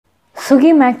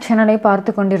Suki make சேனலை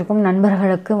பார்த்து கொண்டிருக்கும்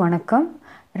நண்பர்களுக்கு வணக்கம்.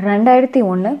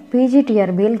 2001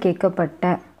 PGTRBயில்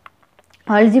கேட்கப்பட்ட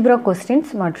அல்ஜிப்ரா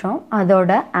கொஸ்டின்ஸ் மற்றும்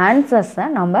அதோட ஆன்சர்ஸை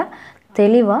நம்ம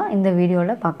தெளிவாக இந்த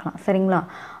வீடியோவில் பார்க்கலாம். சரிங்களா?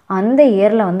 அந்த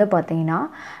இயரில் வந்து பார்த்திங்கன்னா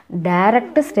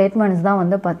டைரக்ட் ஸ்டேட்மெண்ட்ஸ் தான்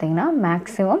வந்து பார்த்திங்கன்னா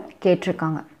மேக்ஸிமம்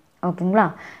கேட்டிருக்காங்க. ஓகேங்களா?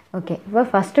 ஓகே, இப்போ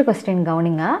ஃபஸ்ட்டு கொஸ்டின்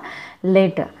கவனிங்க.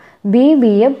 Later B be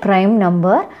a prime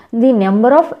number, the number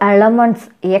of elements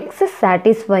x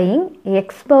satisfying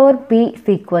x power p is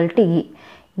equal to e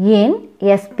in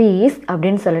sp is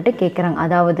அப்படின்னு சொல்லிட்டு கேட்குறாங்க.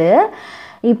 அதாவது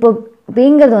இப்போ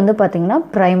பிங்கிறது வந்து பார்த்திங்கன்னா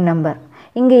ப்ரைம் நம்பர்,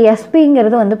 இங்கே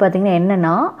எஸ்பிங்கிறது வந்து பார்த்திங்கன்னா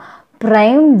என்னென்னா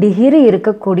ப்ரைம் டிகிரி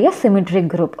இருக்கக்கூடிய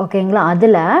சிமெட்ரிக் குரூப். ஓகேங்களா?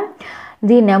 அதில்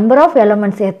தி நம்பர் ஆஃப்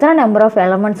எலமெண்ட்ஸ், எத்தனை நம்பர் ஆஃப்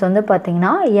எலமெண்ட்ஸ் வந்து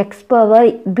பார்த்திங்கன்னா X power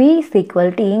B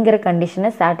equal to ஈங்கிற கண்டிஷனை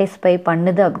சாட்டிஸ்ஃபை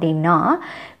பண்ணுது அப்படின்னா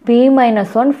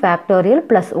p-1 ஃபேக்டோரியல்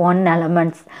ப்ளஸ் 1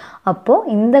 எலமெண்ட்ஸ். அப்போது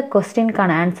இந்த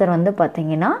கொஸ்டின்கான ஆன்சர் வந்து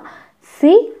பார்த்திங்கன்னா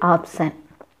சி ஆப்ஷன்.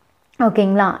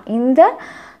 ஓகேங்களா? இந்த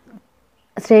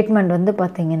ஸ்டேட்மெண்ட் வந்து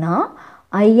பார்த்திங்கன்னா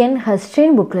ஐஎன்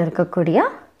ஹஸ்டின் புக்கில் இருக்கக்கூடிய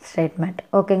ஸ்டேட்மெண்ட்.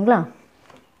 ஓகேங்களா?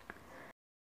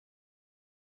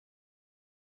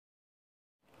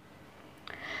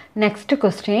 Next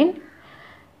question.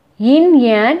 In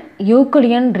an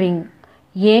Euclidean ring,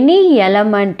 any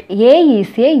element A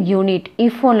is a unit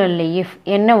if only if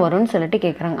என்ன வரும்னு சொல்லிட்டு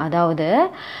கேட்குறாங்க. அதாவது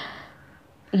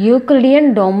யூக்ளிடியன்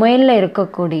டொமைனில்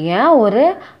இருக்கக்கூடிய ஒரு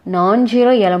நான்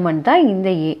ஜீரோ எலமெண்ட் தான் இந்த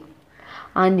ஏ.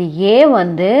 அந்த ஏ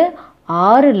வந்து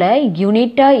ஆறில்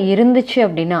யூனிட்டாக இருந்துச்சு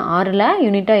அப்படின்னா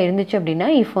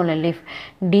if only if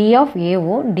D of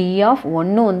ஏவும் டி ஆஃப்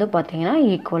ஒன்னும் வந்து பார்த்திங்கன்னா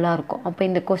ஈக்குவலாக இருக்கும். அப்போ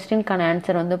இந்த கொஸ்டின்கான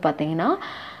ஆன்சர் வந்து பார்த்திங்கன்னா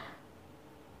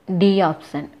டி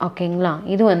ஆப்ஷன். ஓகேங்களா?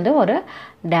 இது வந்து ஒரு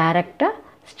டைரக்டாக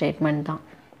ஸ்டேட்மெண்ட் தான்.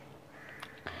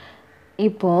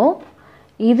 இப்போது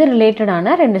இது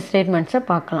ரிலேட்டடான ரெண்டு ஸ்டேட்மெண்ட்ஸை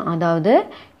பார்க்கலாம். அதாவது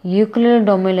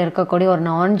யூக்ளிடியன் டொமைனில் இருக்கக்கூடிய ஒரு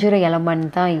நான் ஜீரோ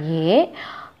எலமெண்ட் தான் ஏ.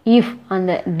 இஃப்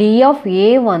அந்த டி ஆஃப் ஏ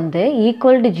வந்து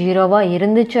ஈக்குவல் டு ஜீரோவாக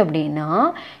இருந்துச்சு அப்படின்னா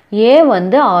ஏ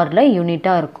வந்து ஆறில்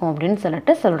யூனிட்டாக இருக்கும் அப்படின்னு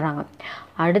சொல்லிட்டு சொல்கிறாங்க.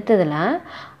 அடுத்ததில்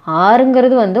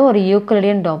ஆறுங்கிறது வந்து ஒரு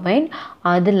யூக்ளிடியன் டொமைன்,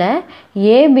 அதில்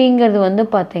ஏபிங்கிறது வந்து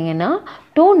பார்த்திங்கன்னா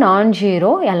 2 நான்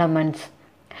ஜீரோ எலமெண்ட்ஸ்.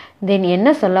 தென்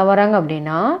என்ன சொல்ல வராங்க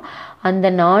அப்படின்னா அந்த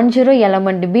நான் ஜீரோ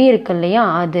எலமெண்ட் பி இருக்கு இல்லையா,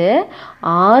 அது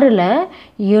ஆறில்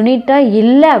யூனிட்டாக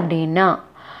இல்லை அப்படின்னா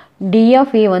டி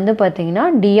ஆஃப் ஏ வந்து பார்த்திங்கன்னா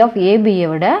டி ஆஃப் ஏபியை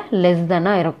விட லெஸ்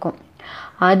தானாக இருக்கும்.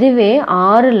 அதுவே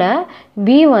ஆறில்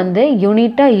பி வந்து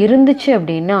யூனிட்டாக இருந்துச்சு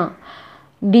அப்படின்னா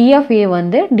டி ஆஃப் ஏ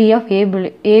வந்து டி ஆஃப்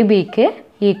ஏபிக்கு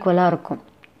ஈக்குவலாக இருக்கும்.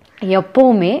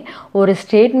 எப்போவுமே ஒரு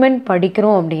ஸ்டேட்மெண்ட்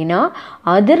படிக்கிறோம் அப்படின்னா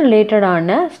அது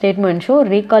ரிலேட்டடான ஸ்டேட்மெண்ட்ஸும்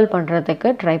ரீகால் பண்ணுறதுக்கு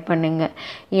ட்ரை பண்ணுங்கள்.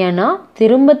 ஏன்னா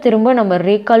திரும்ப திரும்ப நம்ம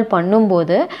ரீகால்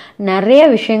பண்ணும்போது நிறைய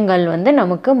விஷயங்கள் வந்து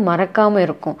நமக்கு மறக்காமல்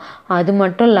இருக்கும். அது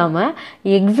மட்டும் இல்லாமல்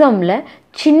எக்ஸாமில்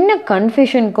சின்ன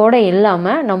கன்ஃபியூஷன் கூட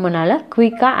இல்லாமல் நம்மளால்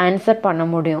குயிக்காக ஆன்சர் பண்ண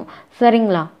முடியும்.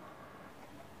 சரிங்களா?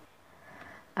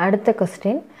 அடுத்த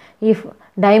question. If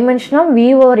dimension of we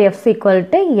over F equal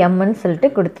to எம்ன்னு சொல்லிட்டு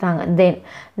கொடுத்துட்டாங்க. தென்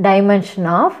dimension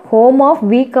of home of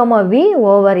we comma we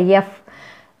over F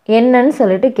என்னன்னு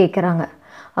சொல்லிட்டு கேட்குறாங்க.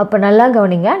 அப்போ நல்லா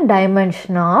கவனிங்க.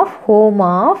 Dimension of home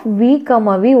of we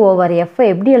comma we over F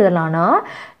எப்படி எழுதலாம்னா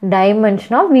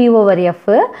dimension of we over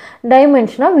F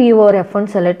dimension of we over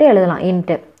எஃப்னு சொல்லிட்டு எழுதலாம்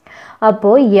இன்ட்டு.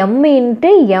 அப்போது M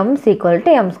into M equal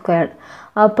to M squared.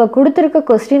 அப்போ கொடுத்துருக்க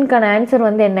கொஸ்டின்கான ஆன்சர்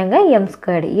வந்து என்னங்க எம்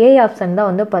ஸ்கொயர்டு. ஏ ஆப்ஷன் தான்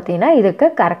வந்து பார்த்திங்கன்னா இதுக்கு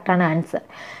கரெக்டான ஆன்சர்.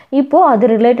 இப்போது அது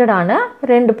ரிலேட்டடான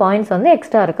 2 பாயிண்ட்ஸ் வந்து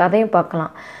எக்ஸ்ட்ரா இருக்குது, அதையும்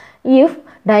பார்க்கலாம். If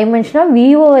dimension of we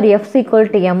over F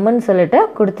equal to எம்ன்னு சொல்லிட்டு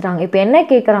கொடுத்துட்டாங்க. இப்போ என்ன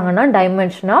கேட்குறாங்கன்னா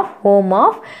dimension of home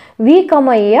of we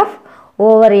comma F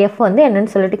over F வந்து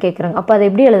என்னன்னு சொல்லிட்டு கேட்குறாங்க. அப்போ அதை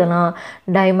எப்படி எழுதலாம்?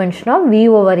 Dimension of we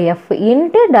over F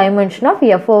into dimension of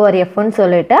F over எஃப்னு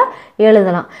சொல்லிட்டு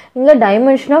எழுதலாம். இங்கே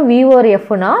dimension of we over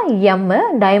எஃப்னா M,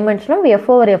 dimension of F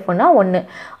over எஃப்னா 1.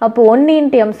 அப்போது 1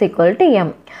 into M equal to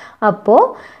M.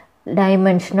 அப்போது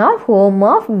dimension of home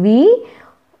of we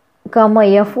comma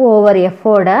F over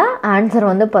எஃப்போட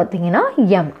answer வந்து பார்த்திங்கன்னா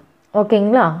M.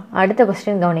 ஓகேங்களா? அடுத்த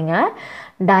question கவனிங்க.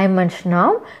 Dimension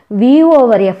of we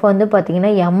over F வந்து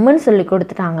பார்த்திங்கன்னா எம்ன்னு சொல்லி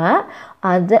கொடுத்துட்டாங்க.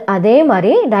 அதே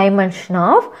மாதிரி dimension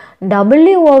of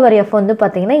W over F வந்து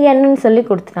பார்த்திங்கன்னா என்னன்னு சொல்லி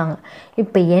கொடுத்துட்டாங்க.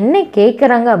 இப்போ என்ன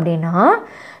கேட்குறாங்க அப்படின்னா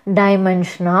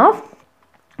dimension of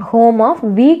home of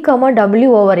we comma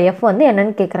W over F வந்து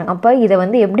என்னன்னு கேட்குறாங்க. அப்போ இதை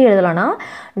வந்து எப்படி எழுதலாம்னா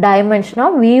dimension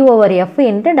of we over F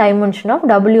into dimension of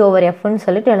W over எஃப்னு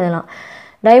சொல்லிட்டு எழுதலாம்.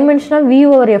 டைமென்ஷன் ஆஃப் v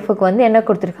ஓவர் எஃப்க்கு வந்து என்ன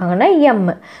கொடுத்துருக்காங்கன்னா m.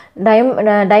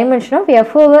 Dimension of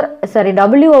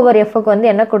w over எஃப்க்கு வந்து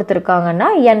என்ன கொடுத்துருக்காங்கன்னா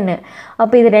n.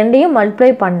 அப்போ இது ரெண்டையும்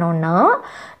மல்டிப்ளை பண்ணோன்னா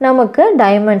நமக்கு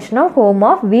dimension of home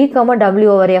of v, w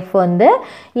over F வந்து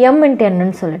m ×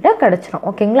 nன்னு சொல்லிட்டு கிடச்சிரும்.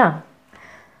 ஓகேங்களா?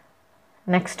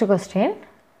 Next question.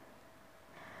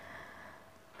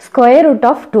 Square root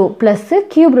of 2 plus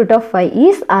cube root of 5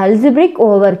 is algebraic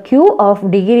over q of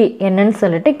degree என்னன்னு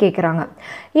சொல்லிட்டு கேட்குறாங்க.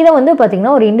 இதை வந்து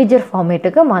பார்த்திங்கன்னா ஒரு இன்டிஜர்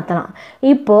ஃபார்மேட்டுக்கு மாற்றலாம்.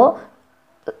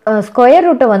 இப்போது ஸ்கொயர்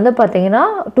ரூட்டை வந்து பார்த்திங்கன்னா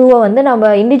 2-ஐ வந்து நம்ம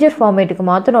இன்டிஜர் ஃபார்மேட்டுக்கு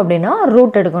மாற்றணும் அப்படின்னா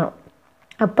ரூட் எடுக்கணும்.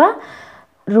 அப்போ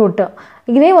ரூட்டு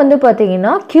இதே வந்து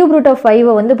பார்த்திங்கன்னா கியூப் ரூட் ஆஃப்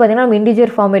 5-ஐ வந்து பார்த்திங்கன்னா நம்ம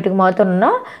இன்டிஜர் ஃபார்மேட்டுக்கு மாற்றணும்னா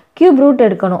கியூப் ரூட்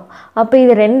எடுக்கணும். அப்போ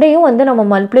இது ரெண்டையும் வந்து நம்ம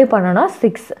மல்டிப்ளை பண்ணோன்னா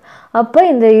 6. அப்போ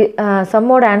இந்த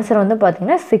சம்மோட ஆன்சர் வந்து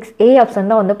பார்த்திங்கன்னா 6. ஏ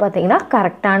ஆப்ஷன் தான் வந்து பார்த்திங்கன்னா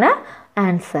கரெக்டான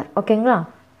ஆன்சர். ஓகேங்களா?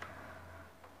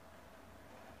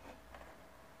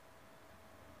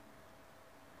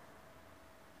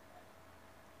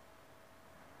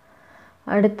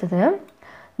 அடுத்தது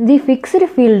தி fixed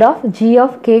field of g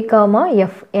of k,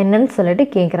 f என்னன்னு சொல்லிட்டு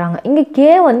கேட்குறாங்க. இங்கே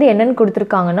k வந்து என்னன்னு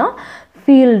கொடுத்துருக்காங்கன்னா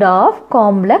ஃபீல்ட் ஆஃப்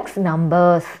காம்ப்ளெக்ஸ்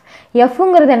நம்பர்ஸ்.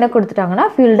 எஃப்ங்கிறது என்ன கொடுத்துட்டாங்கன்னா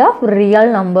ஃபீல்ட் ஆஃப் ரியல்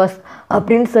நம்பர்ஸ்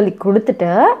அப்படின்னு சொல்லி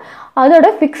கொடுத்துட்டு அதோட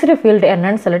ஃபிக்ஸ்டு ஃபீல்டு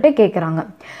என்னன்னு சொல்லிட்டு கேட்குறாங்க.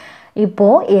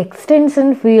 இப்போது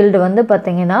எக்ஸ்டென்ஷன் ஃபீல்டு வந்து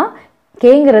பார்த்திங்கன்னா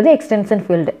கேங்கிறது எக்ஸ்டென்ஷன்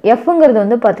ஃபீல்டு, எஃப்ங்கிறது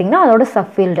வந்து பார்த்திங்கன்னா அதோட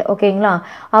சப் ஃபீல்டு. ஓகேங்களா?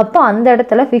 அப்போ அந்த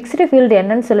இடத்துல ஃபிக்ஸ்டு ஃபீல்டு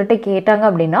என்னன்னு சொல்லிட்டு கேட்டாங்க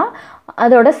அப்படின்னா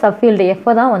அதோட சப் ஃபீல்டு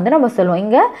எஃப்பை தான் வந்து நம்ம சொல்லுவோம்.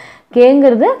 இங்கே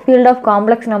கேங்கிறது ஃபீல்ட் ஆஃப்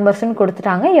காம்ப்ளெக்ஸ் நம்பர்ஸ்ன்னு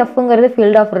கொடுத்துட்டாங்க, எஃப்ங்கிறது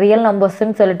ஃபீல்ட் ஆஃப் ரியல்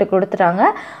நம்பர்ஸ்ன்னு சொல்லிட்டு கொடுத்துட்டாங்க.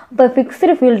 இப்போ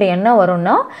ஃபிக்ஸ்டு ஃபீல்டு என்ன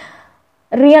வரும்னா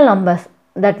real numbers.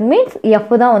 That means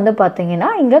F தான் வந்து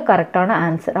பார்த்திங்கன்னா இங்கே கரெக்டான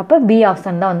ஆன்சர். அப்போ பி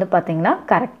ஆப்ஷன் தான் வந்து பார்த்திங்கன்னா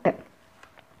கரெக்டு.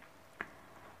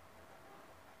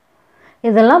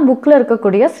 இதெல்லாம் புக்கில்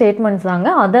இருக்கக்கூடிய ஸ்டேட்மெண்ட்ஸ் தாங்க.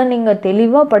 அதை நீங்கள்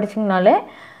தெளிவாக படிச்சிங்கனாலே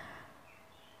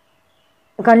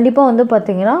கண்டிப்பாக வந்து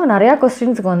பார்த்திங்கன்னா நிறையா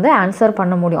கொஸ்டின்ஸுக்கு வந்து ஆன்சர்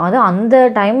பண்ண முடியும். அது அந்த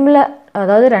டைமில்,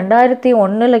 அதாவது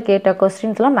 2001 கேட்ட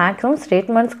கொஸ்டின்ஸ்லாம் மேக்ஸிமம்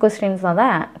ஸ்டேட்மெண்ட்ஸ் கொஸ்டின்ஸாக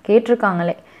தான்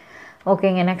கேட்டிருக்காங்களே.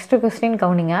 ஓகேங்க, நெக்ஸ்ட் கொஸ்டின்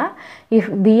கவனிங்க.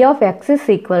 If P of X is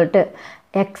equal to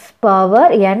X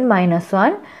power n -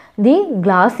 1 the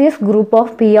Clausius group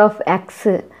of P of X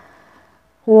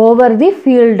over the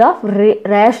field of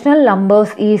rational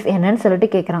numbers is என்னன்னு சொல்லிட்டு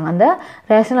கேட்குறாங்க. அந்த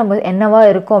ரேஷ்னல் நம்பர்ஸ் என்னவா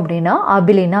இருக்கும் அப்படின்னா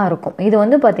அபிலினாக இருக்கும். இது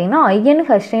வந்து பார்த்திங்கன்னா ஐஎன்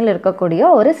ஹெச்டியில் இருக்கக்கூடிய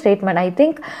ஒரு statement. I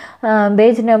think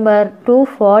page number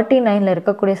 249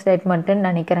 இருக்கக்கூடிய ஸ்டேட்மெண்ட்டுன்னு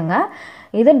நினைக்கிறேங்க.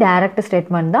 இது டைரக்ட்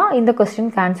ஸ்டேட்மெண்ட் தான். இந்த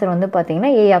கொஸ்டினுக்கு ஆன்சர் வந்து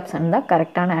பார்த்திங்கன்னா ஏ ஆப்ஷன் தான்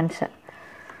கரெக்டான answer.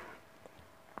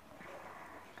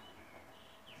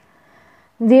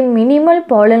 The minimal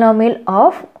polynomial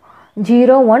of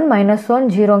 0 1 - 1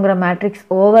 0ங்கிற matrix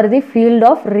over the field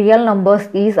of real numbers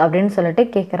is அப்படின்னு சொல்லிட்டு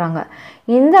கேட்குறாங்க.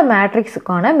 இந்த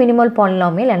மேட்ரிக்ஸுக்கான மினிமல்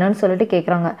பாலினாமியல் என்னன்னு சொல்லிட்டு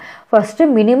கேட்குறாங்க. ஃபஸ்ட்டு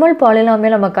மினிமல்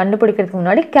பாலினாமியல் நம்ம கண்டுபிடிக்கிறதுக்கு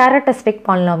முன்னாடி கேரக்டரிஸ்டிக்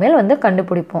பாலினாமியல் வந்து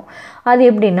கண்டுபிடிப்போம். அது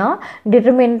எப்படின்னா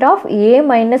டிட்டர்மினன்ட் ஆஃப் a -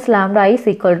 λ i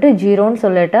 = 0ன்னு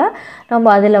சொல்லிட்டு நம்ம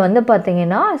அதில் வந்து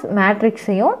பார்த்திங்கன்னா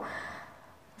மேட்ரிக்ஸையும்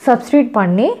சப்ஸ்டியூட்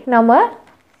பண்ணி நம்ம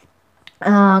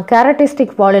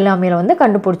கேரக்டரிஸ்டிக் பாலினாமியல் வந்து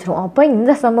கண்டுபிடிச்சிருவோம். அப்போ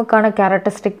இந்த சம்முக்கான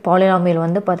கேரக்டரிஸ்டிக் பாலினாமியல்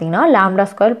வந்து பார்த்திங்கன்னா λ²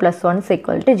 + 1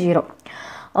 = 0.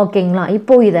 ஓகேங்களா?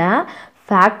 இப்போது இதை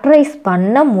ஃபேக்டரைஸ்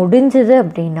பண்ண முடிஞ்சுது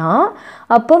அப்படின்னா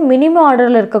அப்போ மினிமம்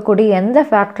ஆர்டரில் இருக்கக்கூடிய எந்த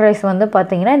ஃபேக்டரைஸ் வந்து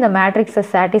பார்த்திங்கன்னா இந்த மேட்ரிக்ஸை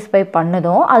சாட்டிஸ்ஃபை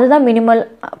பண்ணதோ அதுதான் மினிமல்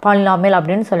பாலினாமியல்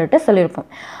அப்படின்னு சொல்லிட்டு சொல்லியிருப்போம்.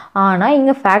 ஆனால்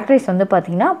இங்கே ஃபேக்டரைஸ் வந்து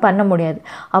பார்த்திங்கன்னா பண்ண முடியாது.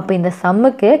 அப்போ இந்த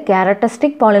சம்முக்கு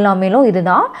கேரக்டரிஸ்டிக் பாலினாமியலும் இது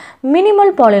தான்,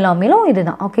 மினிமல் பாலினாமியலும் இது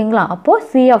தான். ஓகேங்களா? அப்போது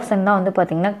சி ஆப்ஷன் தான் வந்து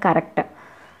பார்த்திங்கன்னா கரெக்டு.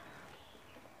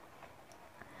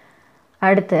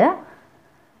 அடுத்து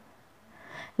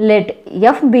let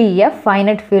f be a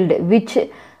finite field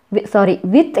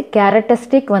with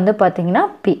characteristic வந்து பார்த்தீங்கன்னா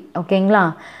p. ஓகேங்களா?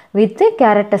 with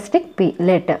characteristic p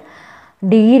let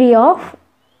degree of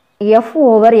f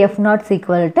over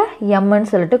f0 = m ன்னு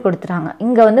சொல்லிட்டு கொடுத்துட்டாங்க.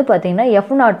 இங்கே வந்து பார்த்தீங்கன்னா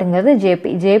f0ங்கிறது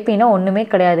jpனா ஒன்றுமே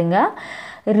கிடையாதுங்க.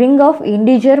 Ring of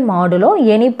integer modulo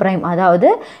any prime, அதாவது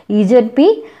zp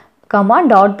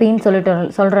டாட் பின்னு சொல்லிட்டு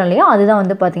சொல்கிறோம் இல்லையா, அதுதான்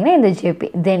வந்து பார்த்திங்கன்னா இந்த JP.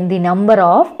 Then the number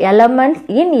of elements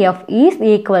in F is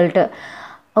equal to,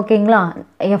 ஓகேங்களா,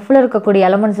 எஃப்பில் இருக்கக்கூடிய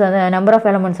எலமெண்ட்ஸ் வந்து நம்பர் ஆஃப்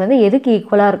எலமெண்ட்ஸ் வந்து எதுக்கு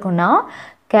ஈக்குவலாக இருக்குன்னா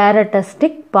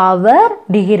கேரக்டரிஸ்டிக் பவர்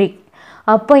டிகிரி.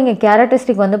 அப்போ இங்கே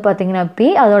கேரக்டரிஸ்டிக் வந்து பார்த்திங்கன்னா பி,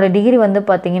 அதோட டிகிரி வந்து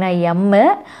பார்த்திங்கன்னா எம்மு.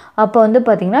 அப்போ வந்து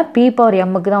பார்த்திங்கன்னா பி பவர்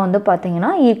எம்முக்கு தான் வந்து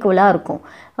பார்த்திங்கன்னா ஈக்குவலாக இருக்கும்.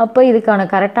 அப்போ இதுக்கான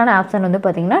கரெக்டான ஆப்ஷன் வந்து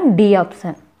பார்த்திங்கன்னா டி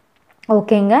ஆப்ஷன்.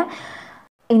 ஓகேங்க,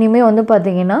 இனிமேல் வந்து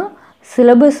பார்த்திங்கன்னா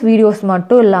சிலபஸ் வீடியோஸ்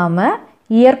மட்டும் இல்லாமல்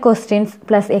இயர் கொஸ்டின்ஸ்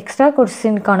ப்ளஸ் எக்ஸ்ட்ரா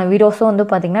கொஸ்டின்ஸ்க்கான வீடியோஸும் வந்து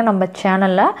பார்த்திங்கன்னா நம்ம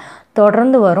சேனலில்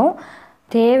தொடர்ந்து வரும்.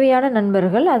 தேவையான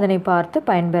நண்பர்கள் அதனை பார்த்து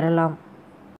பயன்பெறலாம்.